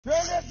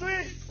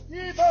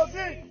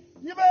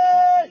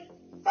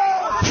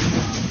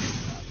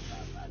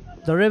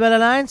The rebel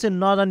alliance in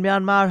northern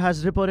Myanmar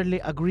has reportedly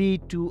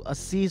agreed to a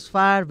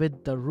ceasefire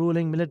with the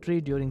ruling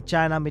military during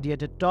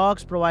China-mediated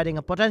talks, providing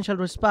a potential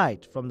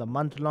respite from the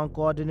month-long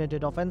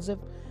coordinated offensive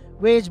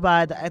waged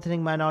by the ethnic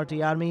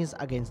minority armies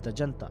against the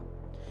junta.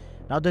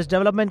 Now, this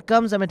development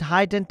comes amid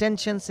heightened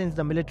tensions since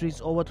the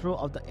military's overthrow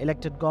of the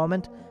elected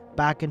government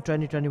back in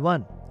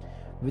 2021,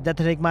 with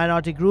ethnic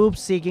minority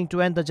groups seeking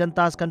to end the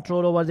junta's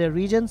control over their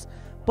regions,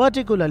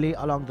 particularly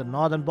along the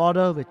northern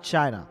border with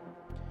China.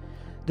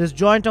 This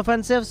joint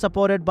offensive,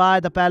 supported by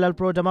the parallel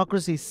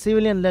pro-democracy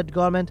civilian-led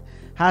government,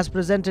 has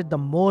presented the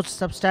most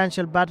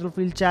substantial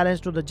battlefield challenge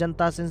to the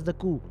junta since the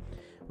coup,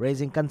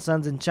 raising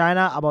concerns in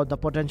China about the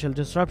potential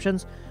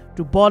disruptions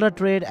to border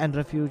trade and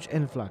refuge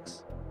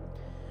influx.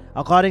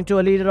 According to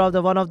a leader of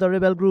one of the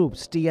rebel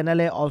groups,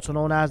 TNLA, also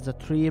known as the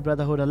Three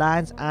Brotherhood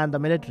Alliance, and the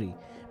military,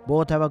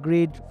 both have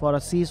agreed for a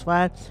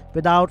ceasefire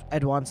without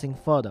advancing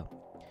further.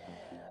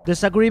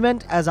 This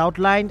agreement, as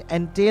outlined,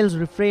 entails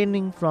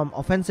refraining from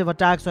offensive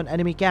attacks on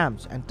enemy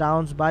camps and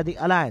towns by the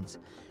alliance,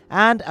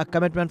 and a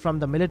commitment from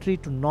the military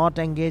to not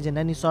engage in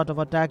any sort of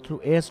attack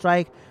through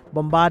airstrike,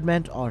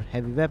 bombardment, or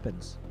heavy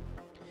weapons.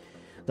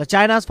 The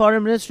China's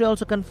foreign ministry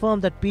also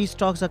confirmed that peace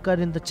talks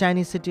occurred in the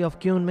Chinese city of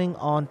Kunming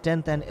on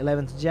 10th and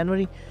 11th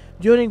January,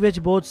 during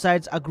which both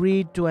sides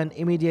agreed to an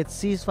immediate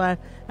ceasefire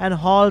and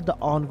halt the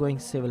ongoing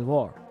civil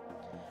war.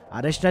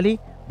 Additionally,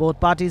 both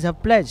parties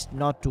have pledged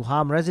not to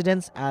harm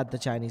residents at the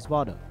Chinese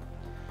border.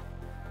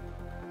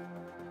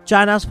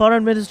 China's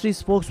foreign ministry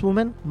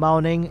spokeswoman Mao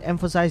Ning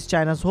emphasized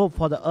China's hope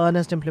for the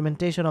earnest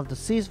implementation of the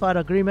ceasefire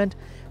agreement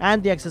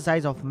and the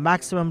exercise of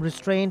maximum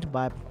restraint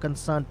by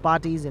concerned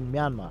parties in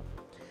Myanmar.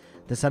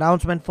 This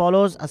announcement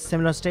follows a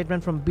similar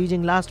statement from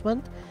Beijing last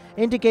month,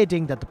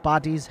 indicating that the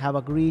parties have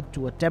agreed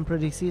to a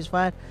temporary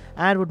ceasefire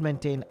and would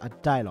maintain a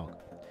dialogue.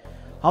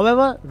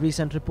 However,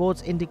 recent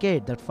reports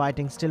indicate that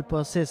fighting still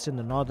persists in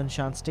the northern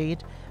Shan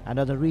state and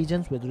other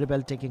regions, with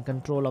rebels taking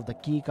control of the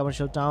key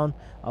commercial town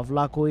of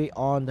Lakoi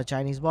on the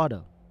Chinese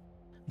border.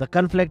 The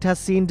conflict has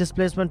seen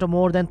displacement of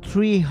more than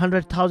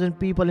 300,000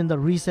 people in the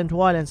recent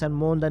violence and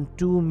more than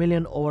 2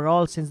 million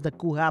overall since the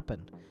coup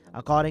happened,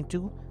 according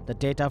to the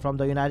data from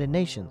the United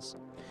Nations.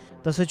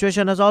 The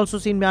situation has also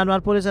seen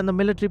Myanmar police and the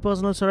military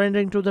personnel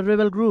surrendering to the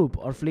rebel group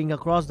or fleeing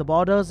across the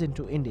borders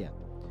into India.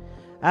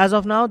 As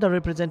of now, the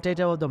representatives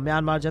of the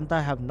Myanmar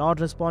junta have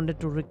not responded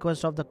to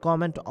requests of the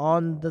comment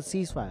on the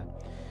ceasefire.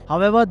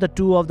 However, the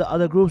two of the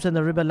other groups in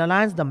the rebel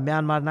alliance, the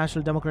Myanmar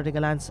National Democratic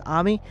Alliance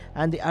Army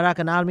and the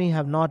Arakan Army,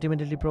 have not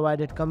immediately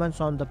provided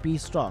comments on the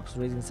peace talks,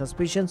 raising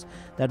suspicions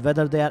that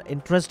whether they are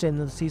interested in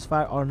the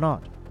ceasefire or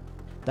not.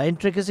 The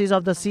intricacies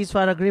of the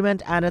ceasefire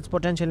agreement and its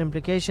potential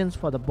implications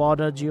for the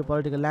broader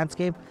geopolitical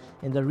landscape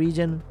in the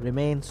region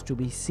remains to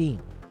be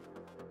seen.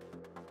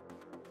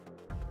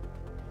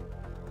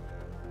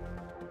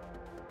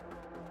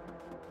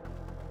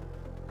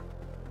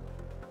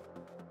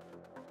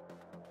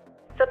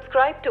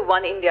 Subscribe to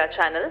Oneindia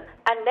channel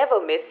and never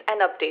miss an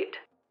update.